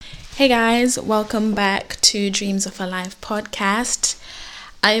Hey guys, welcome back to Dreams of a Life podcast.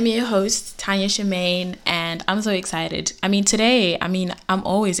 I am your host, Tanya Shemaine, and I'm so excited. I'm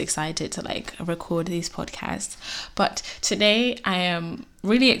always excited to record these podcasts, but today I am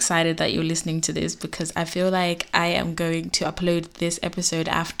really excited that you're listening to this because I feel like I am going to upload this episode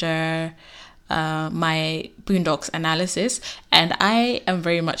after my Boondocks analysis, and I am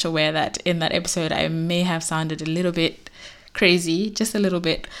very much aware that in that episode I may have sounded a little bit crazy, just a little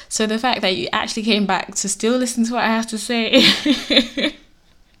bit. So the fact that you actually came back to still listen to what I have to say,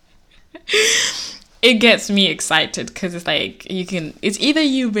 it gets me excited because it's like it's either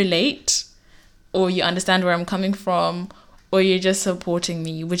you relate or you understand where I'm coming from or you're just supporting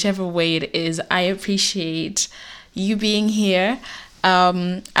me. Whichever way it is, I appreciate you being here.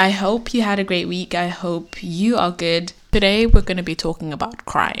 I hope you had a great week. I hope you are good. Today we're going to be talking about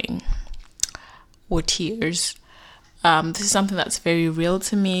crying or tears. This is something that's very real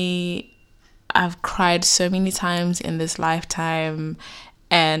to me. I've cried so many times in this lifetime,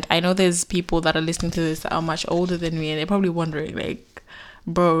 and I know there's people that are listening to this that are much older than me, and they're probably wondering,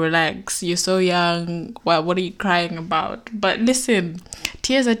 bro, relax, you're so young, what are you crying about? But listen,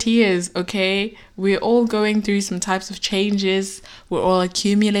 tears are tears, okay? We're all going through some types of changes, we're all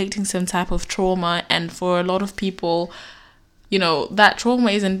accumulating some type of trauma, and for a lot of people, that trauma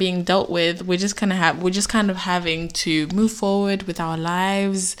isn't being dealt with. We're just kind of having to move forward with our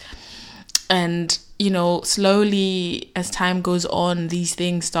lives. And, slowly as time goes on, these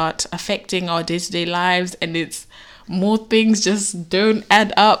things start affecting our day-to-day lives, and it's more things just don't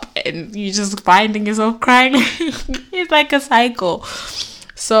add up and you're just finding yourself crying. It's like a cycle.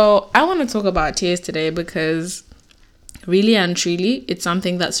 So I want to talk about tears today because really and truly, it's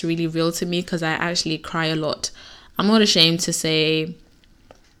something that's really real to me because I actually cry a lot. I'm not ashamed to say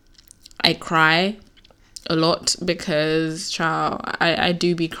I cry a lot because, I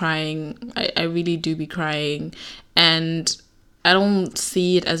do be crying. I really do be crying. And I don't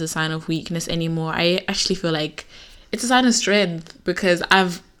see it as a sign of weakness anymore. I actually feel like it's a sign of strength because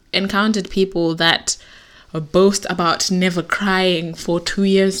I've encountered people that boast about never crying for 2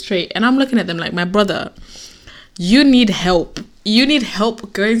 years straight. And I'm looking at them like, my brother, you need help. You need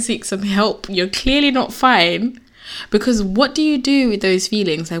help. Go and seek some help. You're clearly not fine. Because what do you do with those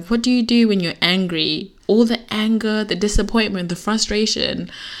feelings? What do you do when you're angry? All the anger, the disappointment, the frustration,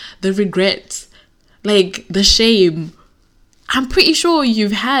 the regrets, the shame. I'm pretty sure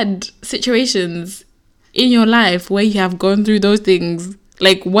you've had situations in your life where you have gone through those things.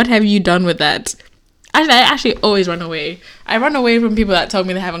 What have you done with that? I actually always run away. I run away from people that tell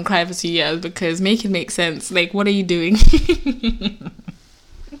me they haven't cried for 2 years because make it make sense. What are you doing?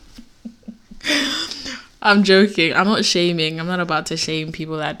 I'm joking. I'm not shaming. I'm not about to shame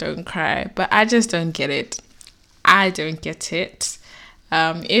people that don't cry. But I just don't get it. I don't get it.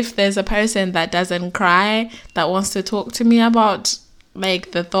 If there's a person that doesn't cry that wants to talk to me about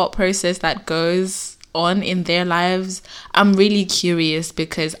the thought process that goes on in their lives, I'm really curious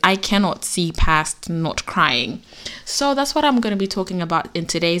because I cannot see past not crying. So that's what I'm going to be talking about in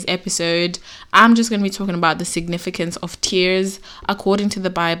today's episode. I'm just going to be talking about the significance of tears according to the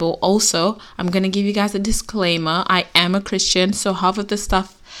Bible. Also, I'm going to give you guys a disclaimer. I am a Christian, so half of the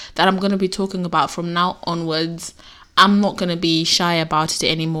stuff that I'm going to be talking about from now onwards, I'm not going to be shy about it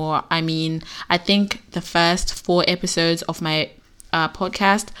anymore. I think the first 4 episodes of my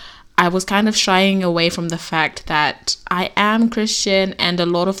podcast, I was kind of shying away from the fact that I am Christian, and a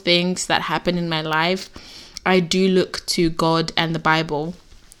lot of things that happen in my life, I do look to God and the Bible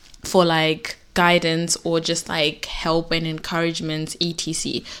for guidance or just help and encouragement,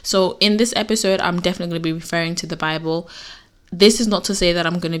 etc. So in this episode, I'm definitely going to be referring to the Bible. This is not to say that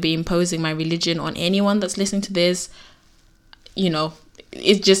I'm going to be imposing my religion on anyone that's listening to this.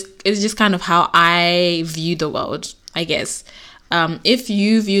 It's just kind of how I view the world, I guess. If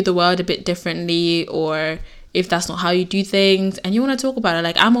you view the world a bit differently, or if that's not how you do things and you want to talk about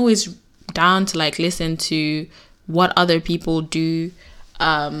it, I'm always down to listen to what other people do.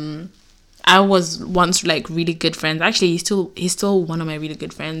 I was once really good friends. Actually, he's still one of my really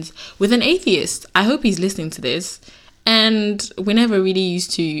good friends with an atheist. I hope he's listening to this. And we never really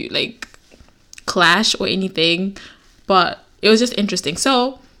used to clash or anything, but it was just interesting.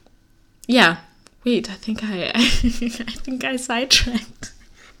 So yeah. Wait, I think I sidetracked.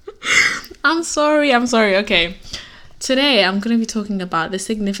 I'm sorry. Okay. Today, I'm going to be talking about the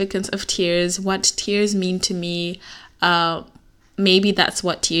significance of tears, what tears mean to me. Maybe that's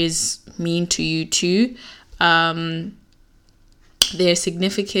what tears mean to you too. Their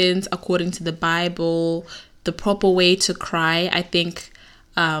significance according to the Bible, the proper way to cry. I think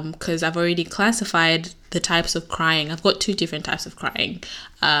because I've already classified the types of crying. I've got 2 different types of crying.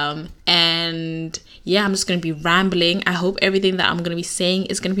 And yeah, I'm just going to be rambling. I hope everything that I'm going to be saying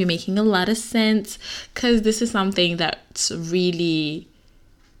is going to be making a lot of sense, because this is something that's really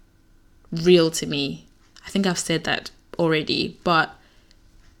real to me. I think I've said that already, but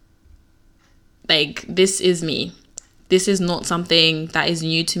like, this is me. This is not something that is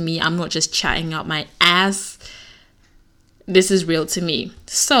new to me. I'm not just chatting out my ass. This is real to me.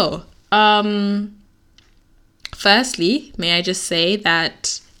 So, firstly, may I just say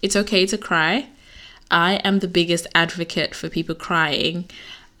that it's okay to cry. I am the biggest advocate for people crying.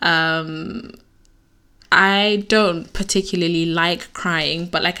 I don't particularly like crying,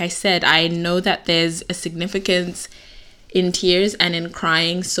 but like I said, I know that there's a significance in tears and in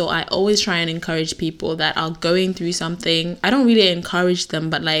crying. So I always try and encourage people that are going through something. I don't really encourage them,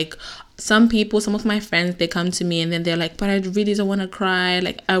 but like some of my friends, they come to me and then they're like, but I really don't want to cry.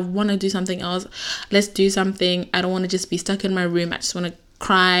 Like, I want to do something else. Let's do something. I don't want to just be stuck in my room. I just want to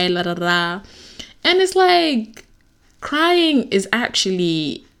cry, la la la. And it's like, crying is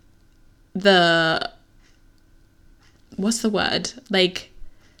actually what's the word? Like,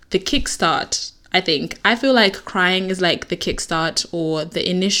 the kickstart, I think. I feel like crying is like the kickstart, or the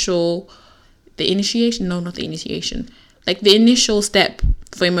initiation. No, not the initiation. Like the initial step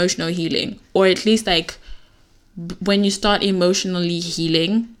for emotional healing, or at least like when you start emotionally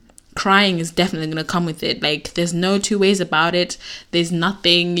healing, crying is definitely going to come with it. Like, there's no 2 ways about it. There's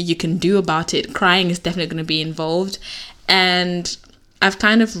nothing you can do about it. Crying is definitely going to be involved. And I've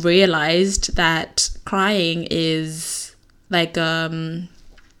kind of realized that crying is like,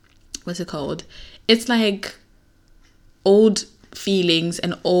 what's it called? It's like old feelings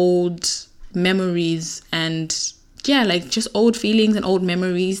and old memories, and yeah, like just old feelings and old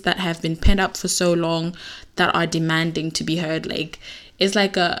memories that have been pent up for so long that are demanding to be heard. Like, it's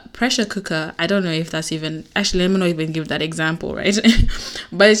like a pressure cooker. I don't know if that's even, actually, let me not even give that example, right?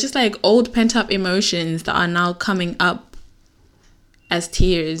 But it's just like old pent up emotions that are now coming up as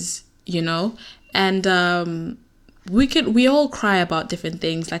tears, you know? And we all cry about different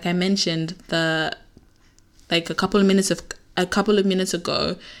things. Like I mentioned, a couple of minutes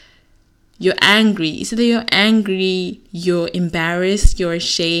ago, you're angry. It's either you're angry, you're embarrassed, you're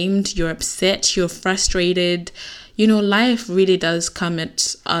ashamed, you're upset, you're frustrated. You know, life really does come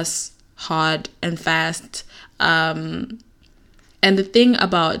at us hard and fast. And the thing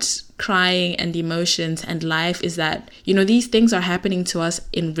about crying and emotions and life is that, you know, these things are happening to us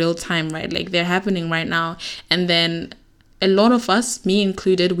in real time, right? Like, they're happening right now. And then a lot of us, me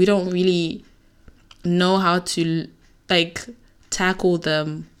included, we don't really know how to like tackle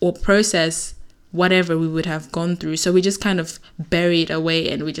them or process whatever we would have gone through. So we just kind of bury it away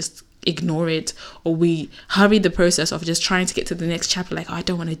and we just ignore it, or we hurry the process of just trying to get to the next chapter, like, oh, I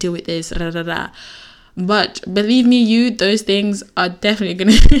don't want to deal with this, da, da, da. But believe me, those things are definitely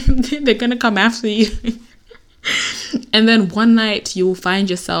they're gonna come after you. And then one night you will find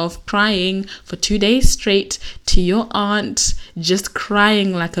yourself crying for 2 days straight to your aunt, just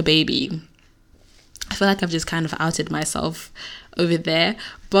crying like a baby. I feel like I've just kind of outed myself over there,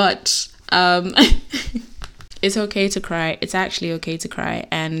 but it's okay to cry. It's actually okay to cry.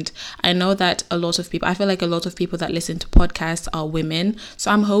 And I know that I feel like a lot of people that listen to podcasts are women. So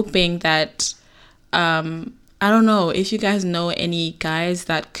I'm hoping that, I don't know if you guys know any guys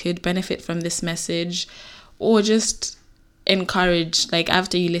that could benefit from this message, or just encourage, like,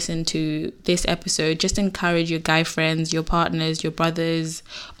 after you listen to this episode, just encourage your guy friends, your partners, your brothers,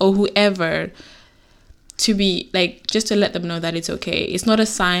 or whoever, to be like, just to let them know that it's okay. It's not a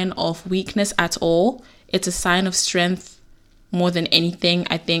sign of weakness at all. It's a sign of strength more than anything,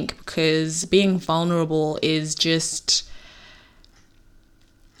 I think, because being vulnerable is just,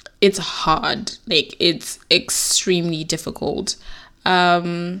 it's hard. Like, it's extremely difficult.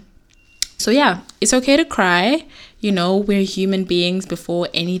 So yeah, it's okay to cry. You know, we're human beings before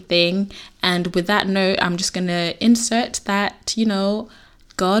anything. And with that note, I'm just going to insert that, you know,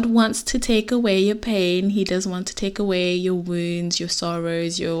 God wants to take away your pain. He does want to take away your wounds, your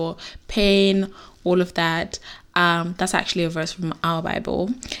sorrows, your pain, all of that. That's actually a verse from our Bible.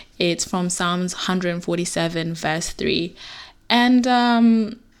 It's from Psalms 147 verse 3. And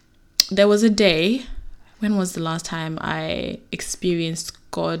there was a day, when was the last time I experienced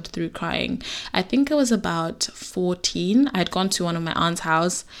God through crying? I think it was about 14. I had gone to one of my aunt's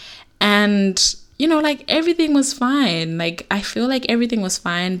house, and you know, like, everything was fine. Like, I feel like everything was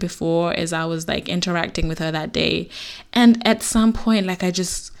fine before, as I was like interacting with her that day. And at some point, like, I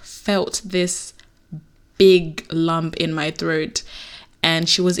just felt this big lump in my throat, and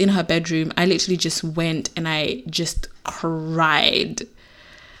she was in her bedroom. I literally just went and I just cried.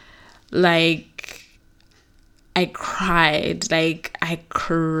 Like, I cried.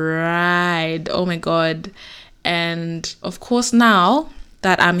 Oh my God. And of course, now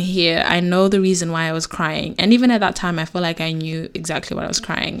that I'm here, I know the reason why I was crying. And even at that time, I feel like I knew exactly what I was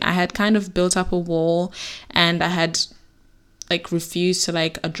crying. I had kind of built up a wall, and I had like refused to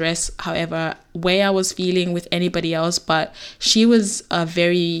like address however way I was feeling with anybody else. But she was I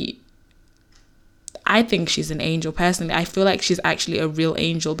think she's an angel. Personally, I feel like she's actually a real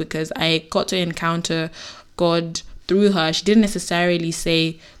angel, because I got to encounter God through her. She didn't necessarily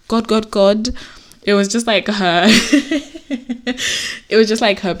say God, God, God. It was just like her it was just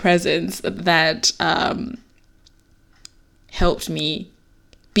like her presence that helped me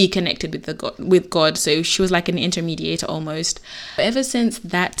be connected with God. So she was like an intermediator almost. Ever since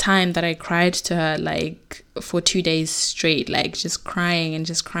that time that I cried to her like for 2 days straight, like just crying and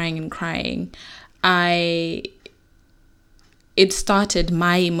just crying and crying, it started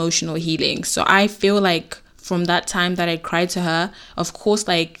my emotional healing. So I feel like from that time that I cried to her, of course,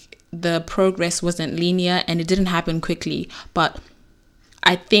 like the progress wasn't linear and it didn't happen quickly. But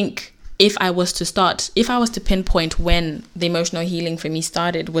I think if I was to pinpoint when the emotional healing for me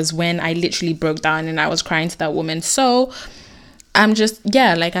started, was when I literally broke down and I was crying to that woman. So I'm just,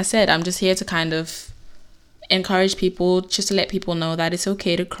 like I said, I'm just here to kind of encourage people, just to let people know that it's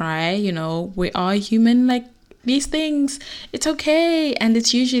okay to cry. You know, we are human, like these things, it's okay. And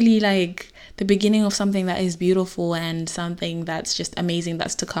it's usually like the beginning of something that is beautiful and something that's just amazing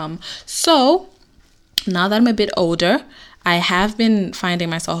that's to come. So now that I'm a bit older, I have been finding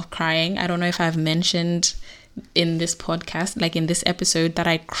myself crying. I don't know if I've mentioned in this podcast, like in this episode, that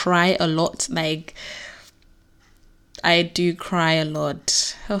I cry a lot. Like, I do cry a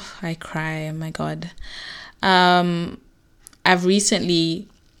lot. Oh, I cry. Oh my God. I've recently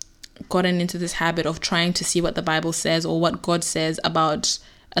gotten into this habit of trying to see what the Bible says or what God says about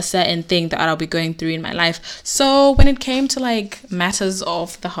a certain thing that I'll be going through in my life. So when it came to like matters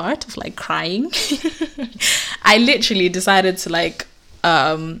of the heart, of like crying, I literally decided to like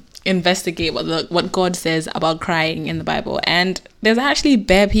investigate what God says about crying in the Bible. And there's actually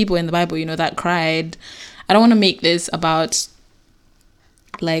bare people in the Bible, you know, that cried. I don't want to make this about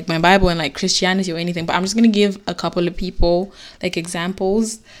like my Bible and like Christianity or anything, but I'm just going to give a couple of people like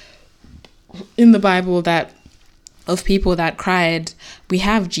examples in the Bible of people that cried. We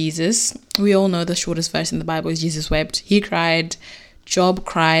have Jesus. We all know the shortest verse in the Bible is Jesus wept. He cried. Job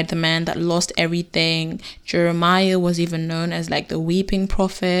cried, the man that lost everything. Jeremiah was even known as like the weeping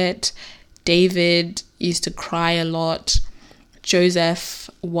prophet. David used to cry a lot. Joseph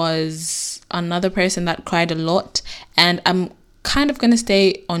was another person that cried a lot. And I'm kind of going to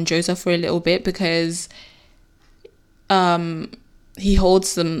stay on Joseph for a little bit, because he holds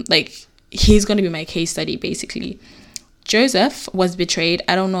some, like, he's going to be my case study basically. Joseph was betrayed.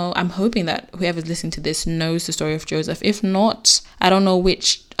 I don't know. I'm hoping that whoever's listening to this knows the story of Joseph. If not, I don't know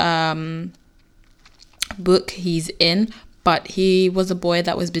which book he's in, but he was a boy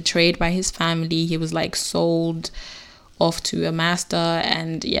that was betrayed by his family. He was like sold off to a master,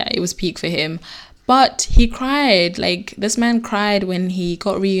 and yeah, it was peak for him. But he cried. Like, this man cried when he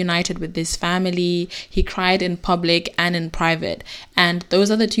got reunited with his family. He cried in public and in private. And those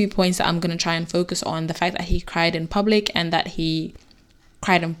are the 2 points that I'm going to try and focus on. The fact that he cried in public and that he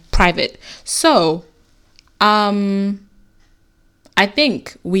cried in private. So, I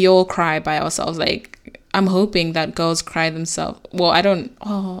think we all cry by ourselves. Like, I'm hoping that girls cry themselves. Well,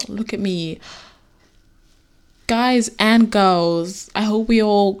 look at me. Guys and girls, I hope we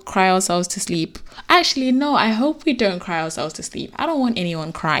all cry ourselves to sleep. Actually, no, I hope we don't cry ourselves to sleep. I don't want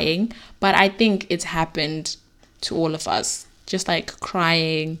anyone crying, but I think it's happened to all of us. Just like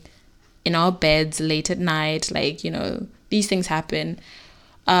crying in our beds late at night, like, you know, these things happen.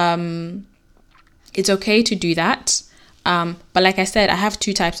 It's okay to do that. But like I said, I have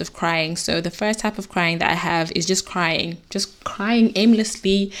 2 types of crying. So the first type of crying that I have is just crying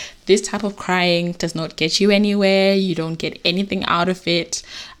aimlessly. This type of crying does not get you anywhere. You don't get anything out of it.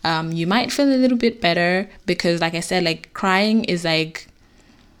 You might feel a little bit better, because like I said, like crying is like,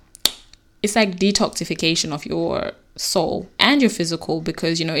 it's like detoxification of your soul and your physical,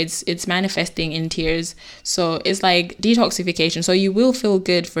 because you know it's manifesting in tears. So it's like detoxification. So you will feel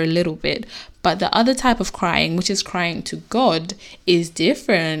good for a little bit. But the other type of crying, which is crying to God, is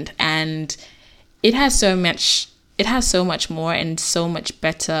different, and it has so much more and so much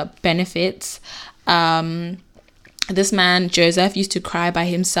better benefits. This man Joseph used to cry by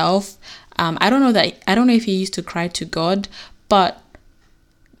himself. I don't know if he used to cry to God, but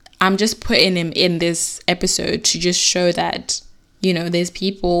I'm just putting him in this episode to just show that, you know, there's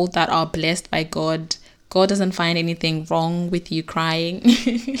people that are blessed by God God doesn't find anything wrong with you crying.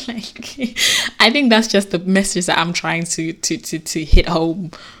 Like, I think that's just the message that I'm trying to hit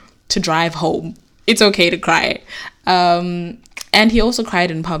home, to drive home. It's okay to cry. And he also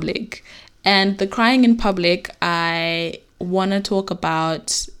cried in public. And the crying in public, I want to talk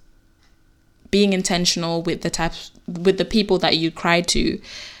about being intentional with the people that you cry to.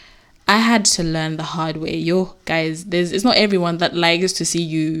 I had to learn the hard way. Guys, it's not everyone that likes to see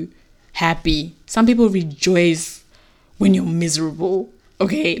you happy. Some people rejoice when you're miserable.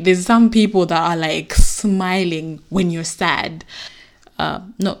 Okay, there's some people that are like smiling when you're sad.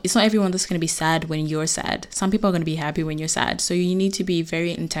 No, it's not everyone that's going to be sad when you're sad. Some people are going to be happy when you're sad. So you need to be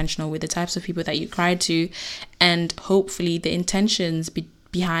very intentional with the types of people that you cry to, and hopefully the intentions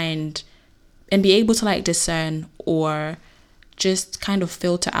behind, and be able to like discern or just kind of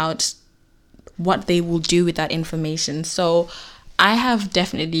filter out what they will do with that information. So I have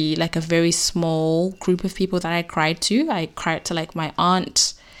definitely like a very small group of people that I cried to. I cried to like my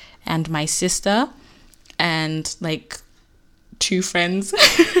aunt and my sister and like 2 friends.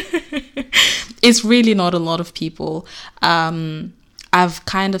 It's really not a lot of people. I've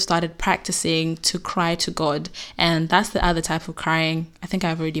kind of started practicing to cry to God, and that's the other type of crying. I think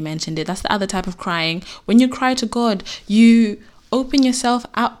I've already mentioned it. That's the other type of crying. When you cry to God, you open yourself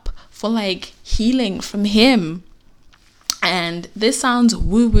up for like healing from Him. And this sounds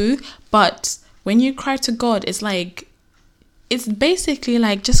woo-woo, but when you cry to God, it's basically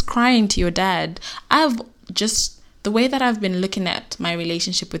like just crying to your dad. The way that I've been looking at my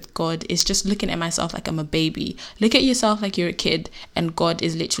relationship with God is just looking at myself like I'm a baby. Look at yourself like you're a kid, and God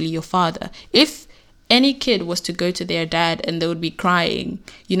is literally your father. If any kid was to go to their dad and they would be crying,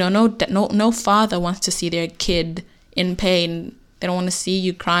 no father wants to see their kid in pain. They don't want to see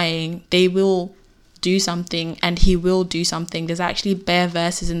you crying. They will do something, and He will do something. There's actually bare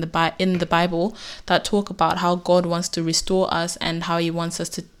verses in the Bible that talk about how God wants to restore us and how He wants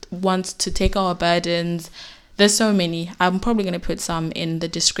to take our burdens. There's so many. I'm probably going to put some in the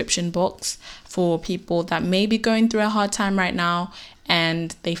description box for people that may be going through a hard time right now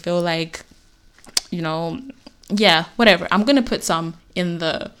and they feel like, whatever. I'm going to put some in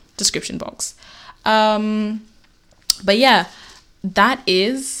the description box. But yeah, that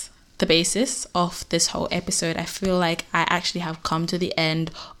is the basis of this whole episode. I feel like I actually have come to the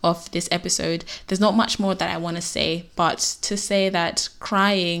end of this episode. There's not much more that I want to say, but to say that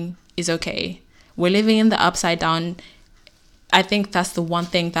crying is okay. We're living in the upside down. I think that's the one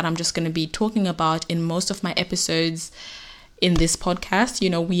thing that I'm just going to be talking about in most of my episodes in this podcast.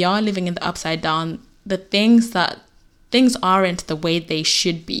 We are living in the upside down. Things aren't the way they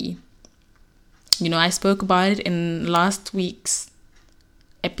should be. I spoke about it in last week's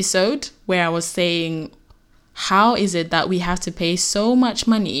episode where I was saying, how is it that we have to pay so much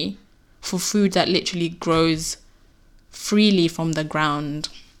money for food that literally grows freely from the ground?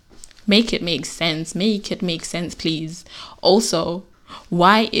 Make it make sense. Make it make sense, please. Also,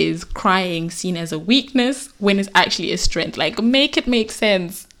 why is crying seen as a weakness when it's actually a strength? Like, make it make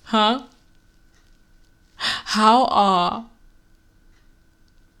sense, huh? How are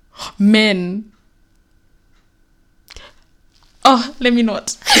men... Oh, let me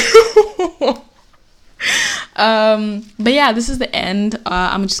not. But yeah, this is the end.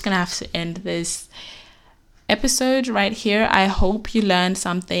 I'm just gonna have to end this episode right here. I hope you learned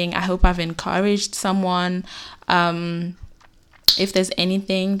something. I hope I've encouraged someone. If there's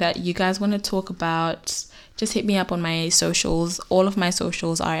anything that you guys want to talk about, just hit me up on my socials. All of my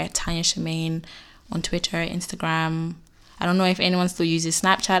socials are at Tanya Shemaine on Twitter, Instagram. I don't know if anyone still uses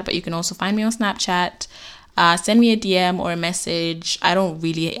Snapchat, but you can also find me on Snapchat. Send me a DM or a message. I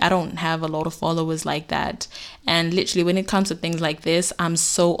don't have a lot of followers like that. And literally when it comes to things like this, I'm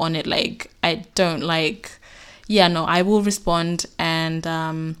so on it. I will respond. And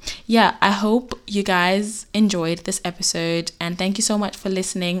I hope you guys enjoyed this episode. And thank you so much for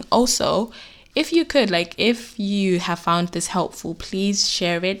listening. Also, if you could, if you have found this helpful, please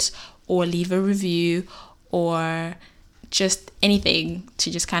share it or leave a review or just anything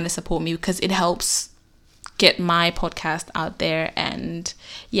to just kind of support me, because it helps get my podcast out there. And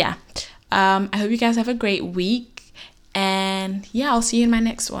I hope you guys have a great week, and I'll see you in my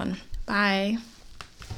next one. Bye.